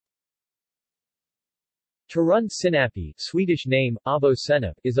Turun sinappi, Swedish name, abo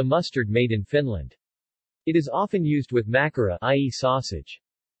senap, is a mustard made in Finland. It is often used with makara, i.e. sausage.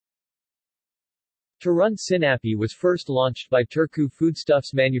 Turun sinappi was first launched by Turku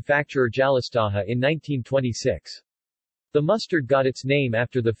foodstuffs manufacturer Jalastaja in 1926. The mustard got its name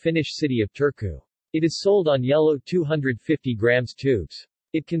after the Finnish city of Turku. It is sold on yellow 250 grams tubes.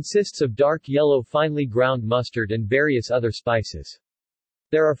 It consists of dark yellow finely ground mustard and various other spices.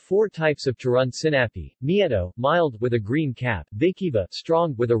 There are 4 types of Turun sinappi: Mieto, mild, with a green cap; Väkevä,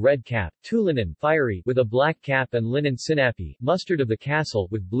 strong, with a red cap; Tuulinen, fiery, with a black cap; and Linen sinappi, mustard of the castle,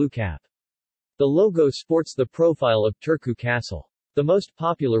 with blue cap. The logo sports the profile of Turku Castle. The most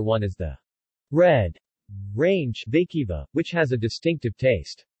popular one is the red range, Väkevä, which has a distinctive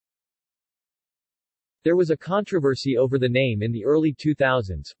taste. There was a controversy over the name in the early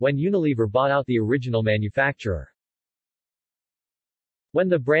 2000s, when Unilever bought out the original manufacturer. When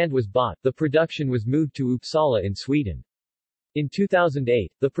the brand was bought, the production was moved to Uppsala in Sweden. In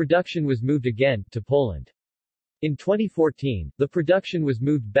 2008, the production was moved again, to Poland. In 2014, the production was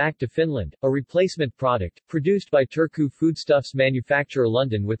moved back to Finland. A replacement product, produced by Turku foodstuffs manufacturer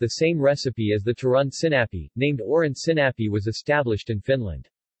London with the same recipe as the Turun sinappi, named Oran sinappi, was established in Finland.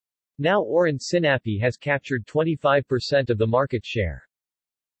 Now Oran sinappi has captured 25% of the market share.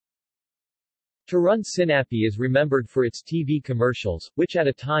 Turun sinappi is remembered for its TV commercials, which at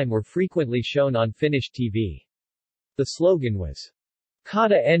a time were frequently shown on Finnish TV. The slogan was,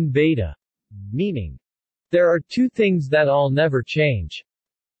 Kata en beta, meaning, there are 2 things that I'll never change.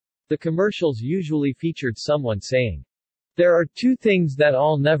 The commercials usually featured someone saying, there are 2 things that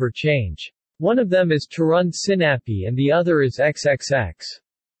I'll never change. One of them is Turun sinappi and the other is XXX.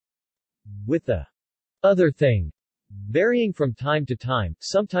 With the other thing varying from time to time,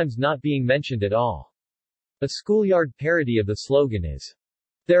 sometimes not being mentioned at all. A schoolyard parody of the slogan is,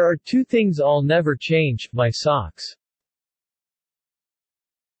 there are 2 things I'll never change, my socks.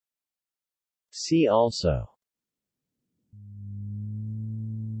 See also: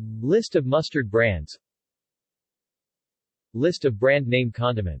 List of mustard brands, List of brand name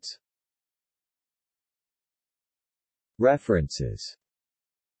condiments. References.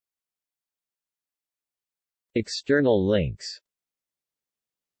 External links.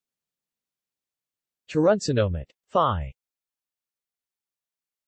 Turunsinomet. Phi.